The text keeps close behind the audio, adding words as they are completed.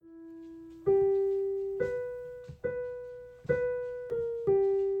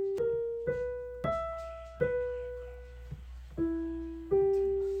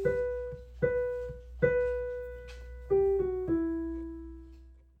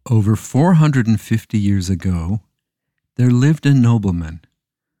Over 450 years ago, there lived a nobleman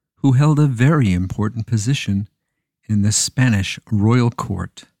who held a very important position in the Spanish royal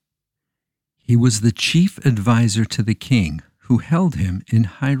court. He was the chief advisor to the king, who held him in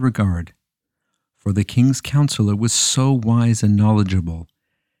high regard, for the king's counselor was so wise and knowledgeable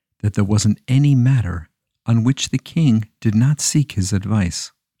that there wasn't any matter on which the king did not seek his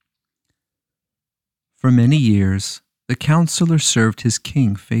advice. For many years, the counselor served his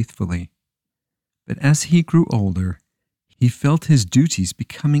king faithfully, but as he grew older, he felt his duties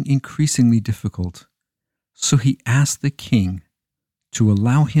becoming increasingly difficult, so he asked the king to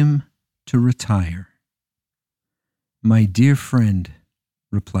allow him to retire. "My dear friend,"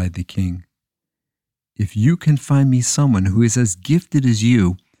 replied the king, "if you can find me someone who is as gifted as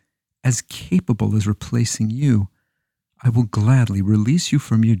you, as capable as replacing you, I will gladly release you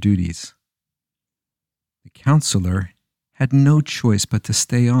from your duties." The counselor had no choice but to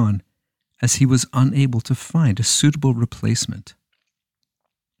stay on, as he was unable to find a suitable replacement.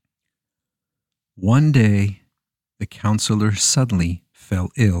 One day, the counselor suddenly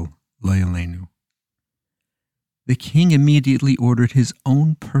fell ill, Loyalenu. The king immediately ordered his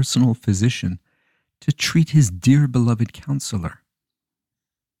own personal physician to treat his dear beloved counselor.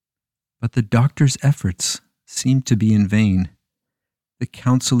 But the doctor's efforts seemed to be in vain. The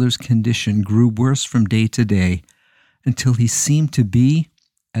counselor's condition grew worse from day to day until he seemed to be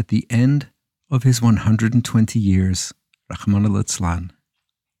at the end of his 120 years, Rahman al-Islan.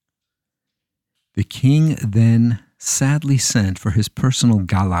 The king then sadly sent for his personal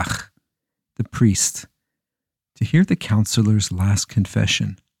galach, the priest, to hear the counselor's last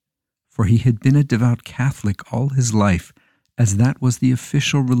confession, for he had been a devout Catholic all his life, as that was the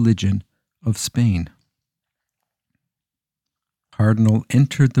official religion of Spain. Cardinal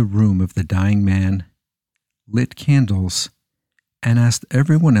entered the room of the dying man, lit candles, and asked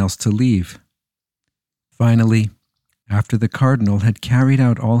everyone else to leave. Finally, after the cardinal had carried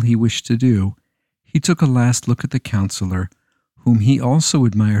out all he wished to do, he took a last look at the counselor, whom he also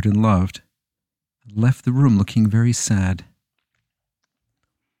admired and loved, and left the room looking very sad.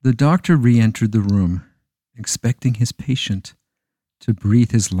 The doctor re-entered the room, expecting his patient to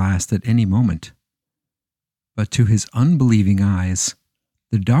breathe his last at any moment. But to his unbelieving eyes,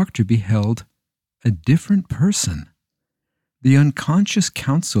 the doctor beheld a different person. The unconscious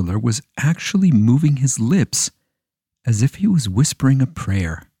counselor was actually moving his lips as if he was whispering a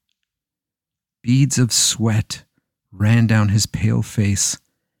prayer. Beads of sweat ran down his pale face,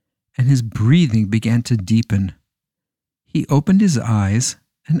 and his breathing began to deepen. He opened his eyes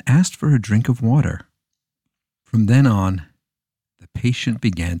and asked for a drink of water. From then on, the patient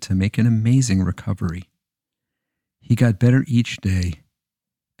began to make an amazing recovery. He got better each day,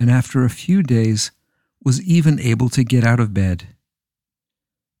 and after a few days was even able to get out of bed.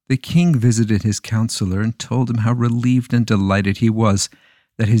 The king visited his counselor and told him how relieved and delighted he was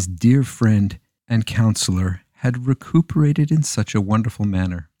that his dear friend and counselor had recuperated in such a wonderful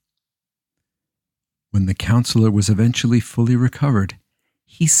manner. When the counselor was eventually fully recovered,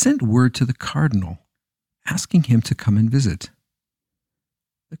 he sent word to the cardinal, asking him to come and visit.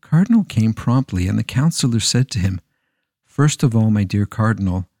 The cardinal came promptly, and the counselor said to him, "First of all, my dear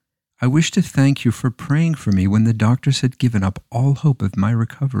cardinal, I wish to thank you for praying for me when the doctors had given up all hope of my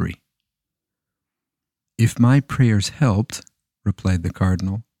recovery." "If my prayers helped," replied the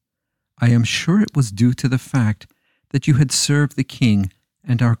cardinal, "I am sure it was due to the fact that you had served the king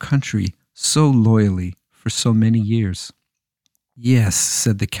and our country so loyally for so many years." "Yes,"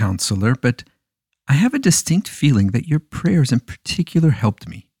 said the counselor, "but I have a distinct feeling that your prayers in particular helped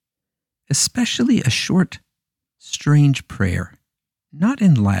me, especially a short, strange prayer, not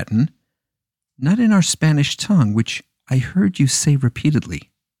in Latin, not in our Spanish tongue, which I heard you say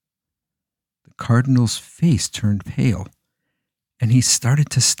repeatedly." The cardinal's face turned pale, and he started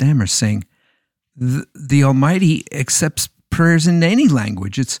to stammer, saying, The Almighty accepts prayers in any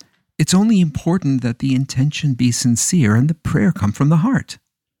language. It's only important that the intention be sincere and the prayer come from the heart."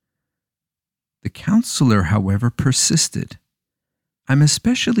 The counselor, however, persisted. "I'm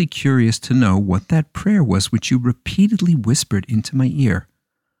especially curious to know what that prayer was which you repeatedly whispered into my ear.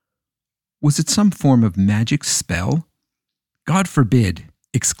 Was it some form of magic spell?" "God forbid!"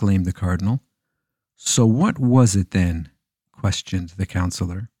 exclaimed the cardinal. "So what was it then?" questioned the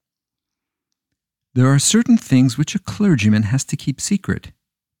counselor. "There are certain things which a clergyman has to keep secret,"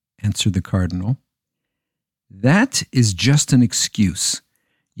 answered the cardinal. "That is just an excuse.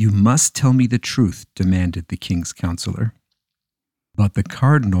 You must tell me the truth," demanded the king's counselor. But the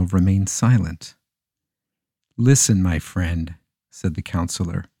cardinal remained silent. "Listen, my friend," said the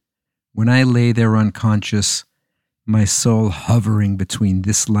counselor. "When I lay there unconscious, my soul hovering between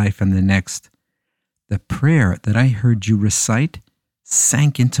this life and the next. The prayer that I heard you recite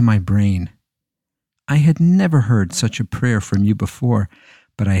sank into my brain. I had never heard such a prayer from you before,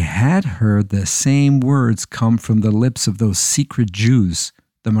 but I had heard the same words come from the lips of those secret Jews,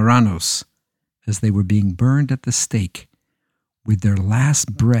 the Marranos, as they were being burned at the stake. With their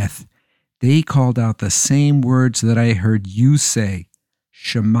last breath, they called out the same words that I heard you say,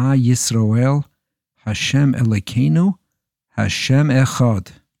 Shema Yisrael, Hashem Elokeinu, Hashem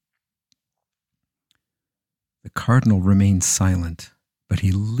Echad. The cardinal remained silent, but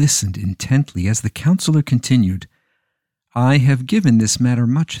he listened intently as the counselor continued, I have given this matter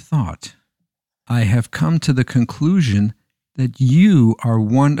much thought. I have come to the conclusion that you are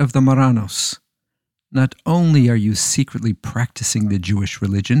one of the Marranos. Not only are you secretly practicing the Jewish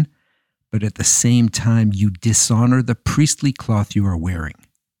religion, but at the same time you dishonor the priestly cloth you are wearing.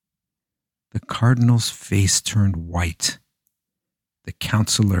 The cardinal's face turned white. The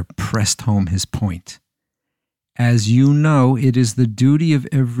counselor pressed home his point. As you know, it is the duty of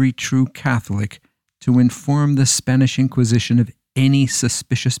every true Catholic to inform the Spanish Inquisition of any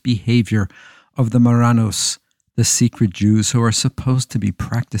suspicious behavior of the Marranos, the secret Jews who are supposed to be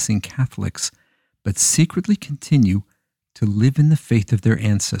practicing Catholics, but secretly continue to live in the faith of their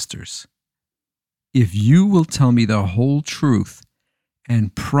ancestors. If you will tell me the whole truth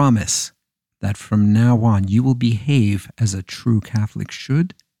and promise that from now on you will behave as a true Catholic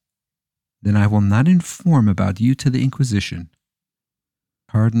should, then I will not inform about you to the Inquisition.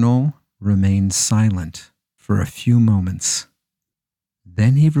 Cardinal remained silent for a few moments.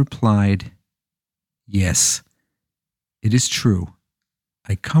 Then he replied, Yes, it is true.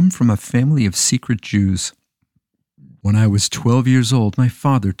 I come from a family of secret Jews. When I was 12 years old, my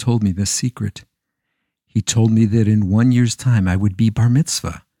father told me this secret. He told me that in 1 year's time I would be bar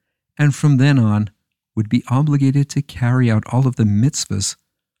mitzvah, and from then on would be obligated to carry out all of the mitzvahs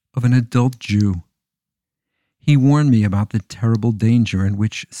of an adult Jew. He warned me about the terrible danger in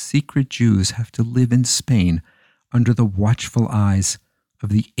which secret Jews have to live in Spain under the watchful eyes of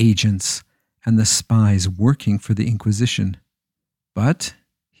the agents and the spies working for the Inquisition. But,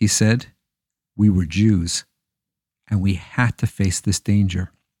 he said, we were Jews, and we had to face this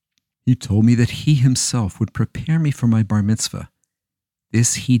danger. He told me that he himself would prepare me for my bar mitzvah.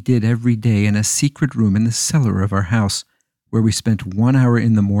 This he did every day in a secret room in the cellar of our house, where we spent 1 hour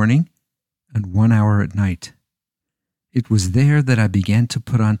in the morning and 1 hour at night. It was there that I began to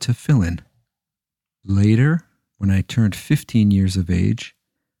put on tefillin. Later, when I turned 15 years of age,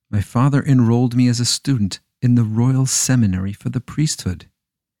 my father enrolled me as a student in the Royal Seminary for the priesthood.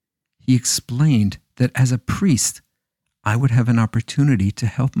 He explained that as a priest, I would have an opportunity to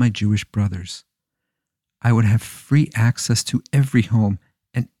help my Jewish brothers. I would have free access to every home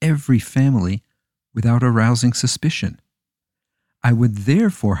and every family without arousing suspicion. I would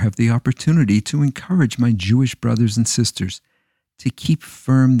therefore have the opportunity to encourage my Jewish brothers and sisters to keep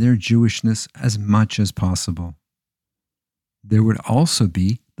firm their Jewishness as much as possible. There would also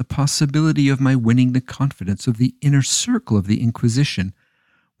be the possibility of my winning the confidence of the inner circle of the Inquisition,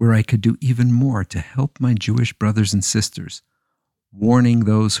 where I could do even more to help my Jewish brothers and sisters, warning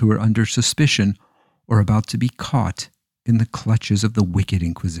those who are under suspicion or about to be caught in the clutches of the wicked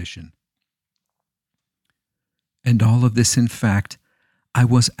Inquisition. And all of this, in fact, I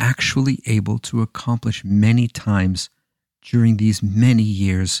was actually able to accomplish many times during these many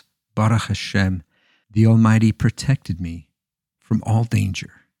years. Baruch Hashem, the Almighty protected me from all danger.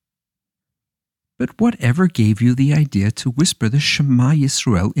 But whatever gave you the idea to whisper the Shema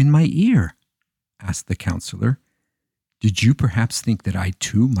Yisrael in my ear? Asked the counselor. Did you perhaps think that I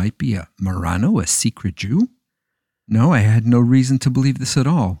too might be a Marrano, a secret Jew? No, I had no reason to believe this at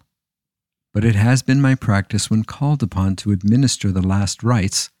all. But it has been my practice when called upon to administer the last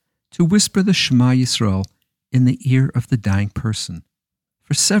rites to whisper the Shema Yisrael in the ear of the dying person,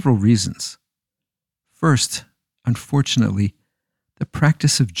 for several reasons. First, unfortunately, the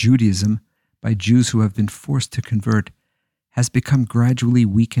practice of Judaism by Jews who have been forced to convert has become gradually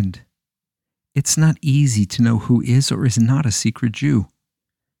weakened. It's not easy to know who is or is not a secret Jew.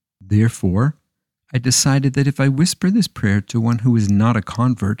 Therefore, I decided that if I whisper this prayer to one who is not a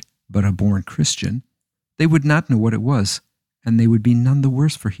convert, but a born Christian, they would not know what it was, and they would be none the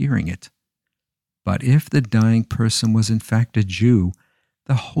worse for hearing it. But if the dying person was in fact a Jew,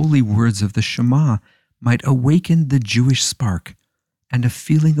 the holy words of the Shema might awaken the Jewish spark and a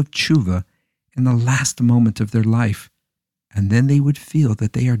feeling of tshuva in the last moment of their life, and then they would feel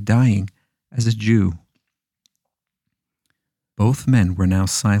that they are dying as a Jew. Both men were now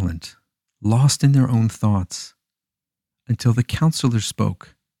silent, lost in their own thoughts, until the counselor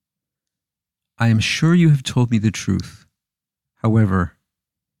spoke. I am sure you have told me the truth. However,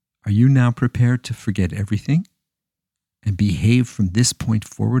 are you now prepared to forget everything and behave from this point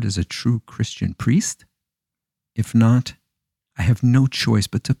forward as a true Christian priest? If not, I have no choice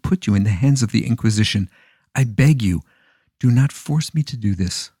but to put you in the hands of the Inquisition. I beg you, do not force me to do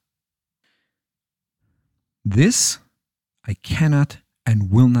this." "This I cannot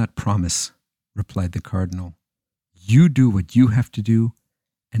and will not promise," replied the cardinal. "You do what you have to do,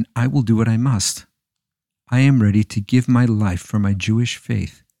 and I will do what I must. I am ready to give my life for my Jewish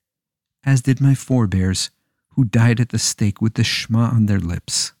faith, as did my forebears who died at the stake with the Shema on their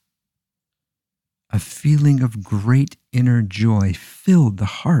lips." A feeling of great inner joy filled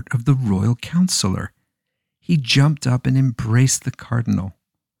the heart of the royal counsellor. He jumped up and embraced the cardinal.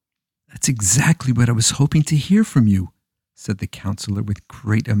 "That's exactly what I was hoping to hear from you," said the counsellor with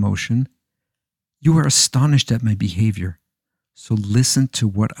great emotion. "You are astonished at my behavior, so listen to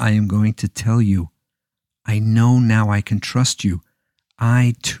what I am going to tell you. I know now I can trust you.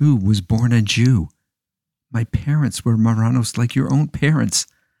 I, too, was born a Jew. My parents were Marranos like your own parents,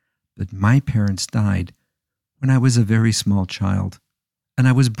 but my parents died when I was a very small child, and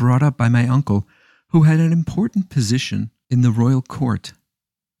I was brought up by my uncle, who had an important position in the royal court.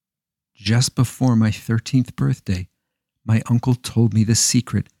 Just before my 13th birthday, my uncle told me the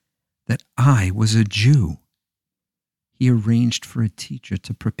secret that I was a Jew. He arranged for a teacher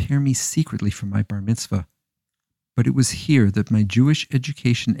to prepare me secretly for my bar mitzvah, but it was here that my Jewish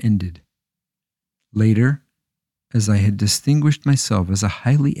education ended. Later, as I had distinguished myself as a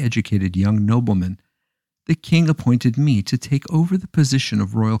highly educated young nobleman, the king appointed me to take over the position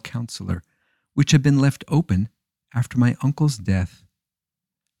of royal counsellor, which had been left open after my uncle's death.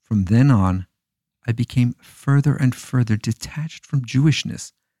 From then on, I became further and further detached from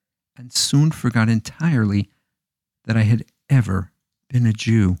Jewishness and soon forgot entirely that I had ever been a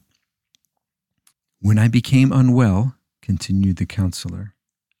Jew. When I became unwell," continued the counsellor,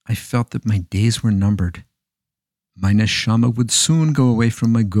 "I felt that my days were numbered. My neshama would soon go away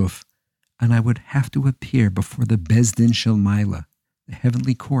from my guf, and I would have to appear before the Bezdin Shel Maila, the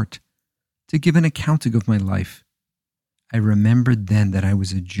heavenly court, to give an accounting of my life. I remembered then that I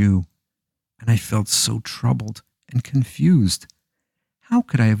was a Jew, and I felt so troubled and confused. How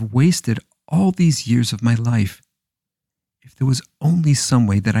could I have wasted all these years of my life? If there was only some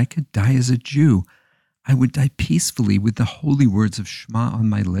way that I could die as a Jew, I would die peacefully with the holy words of Shema on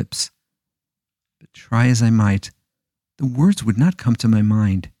my lips. But try as I might, the words would not come to my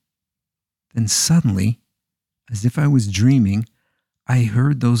mind. Then suddenly, as if I was dreaming, I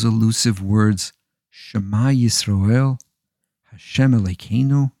heard those elusive words, Shema Yisrael, Hashem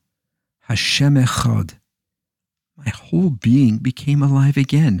Elokeinu, Hashem Echad. My whole being became alive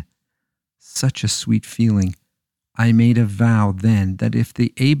again. Such a sweet feeling. I made a vow then that if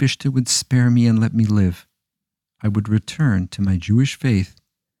the Eibishter would spare me and let me live, I would return to my Jewish faith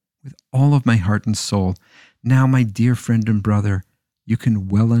with all of my heart and soul. Now, my dear friend and brother, you can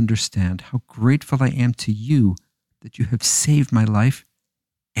well understand how grateful I am to you that you have saved my life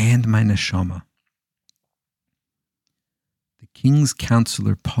and my neshama." The king's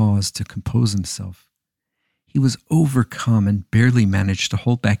counselor paused to compose himself. He was overcome and barely managed to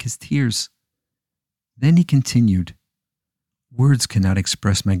hold back his tears. Then he continued, "Words cannot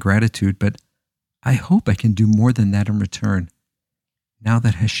express my gratitude, but I hope I can do more than that in return. Now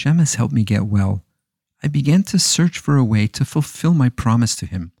that Hashem has helped me get well, I began to search for a way to fulfill my promise to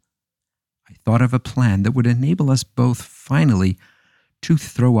him. I thought of a plan that would enable us both finally to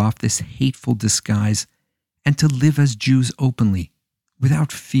throw off this hateful disguise and to live as Jews openly,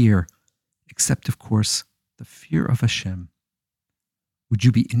 without fear, except, of course, the fear of Hashem. Would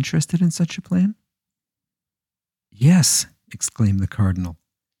you be interested in such a plan?" "Yes," exclaimed the cardinal.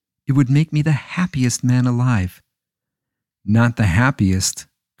 "It would make me the happiest man alive." "Not the happiest,"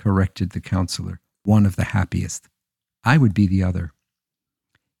 corrected the counselor. "One of the happiest. I would be the other.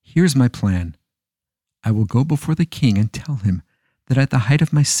 Here's my plan. I will go before the king and tell him that at the height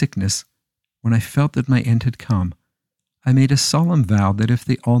of my sickness, when I felt that my end had come, I made a solemn vow that if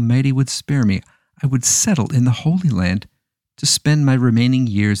the Almighty would spare me, I would settle in the Holy Land to spend my remaining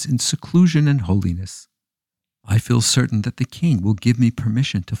years in seclusion and holiness. I feel certain that the king will give me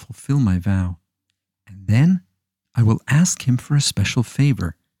permission to fulfill my vow, and then I will ask him for a special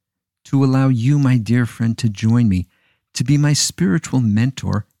favor, to allow you, my dear friend, to join me, to be my spiritual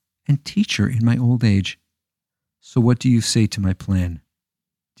mentor and teacher in my old age. So what do you say to my plan?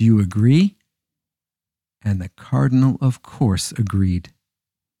 Do you agree?" And the cardinal, of course, agreed.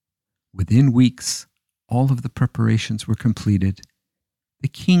 Within weeks, all of the preparations were completed. The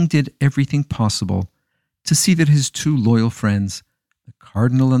king did everything possible to see that his two loyal friends, the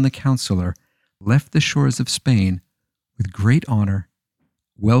cardinal and the counselor, left the shores of Spain with great honor,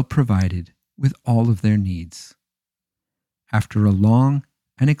 well provided with all of their needs. After a long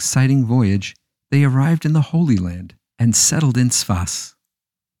and exciting voyage, they arrived in the Holy Land and settled in Sfas.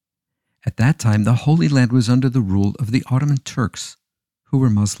 At that time, the Holy Land was under the rule of the Ottoman Turks, who were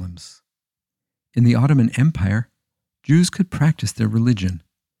Muslims. In the Ottoman Empire, Jews could practice their religion.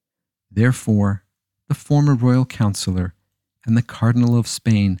 Therefore, the former royal counsellor and the cardinal of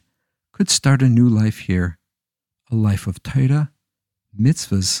Spain could start a new life here, a life of Torah,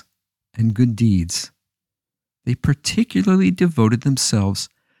 mitzvahs, and good deeds. They particularly devoted themselves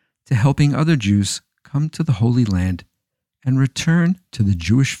to helping other Jews come to the Holy Land and return to the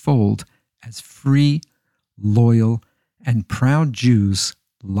Jewish fold as free, loyal, and proud Jews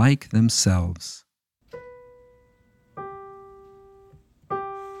like themselves.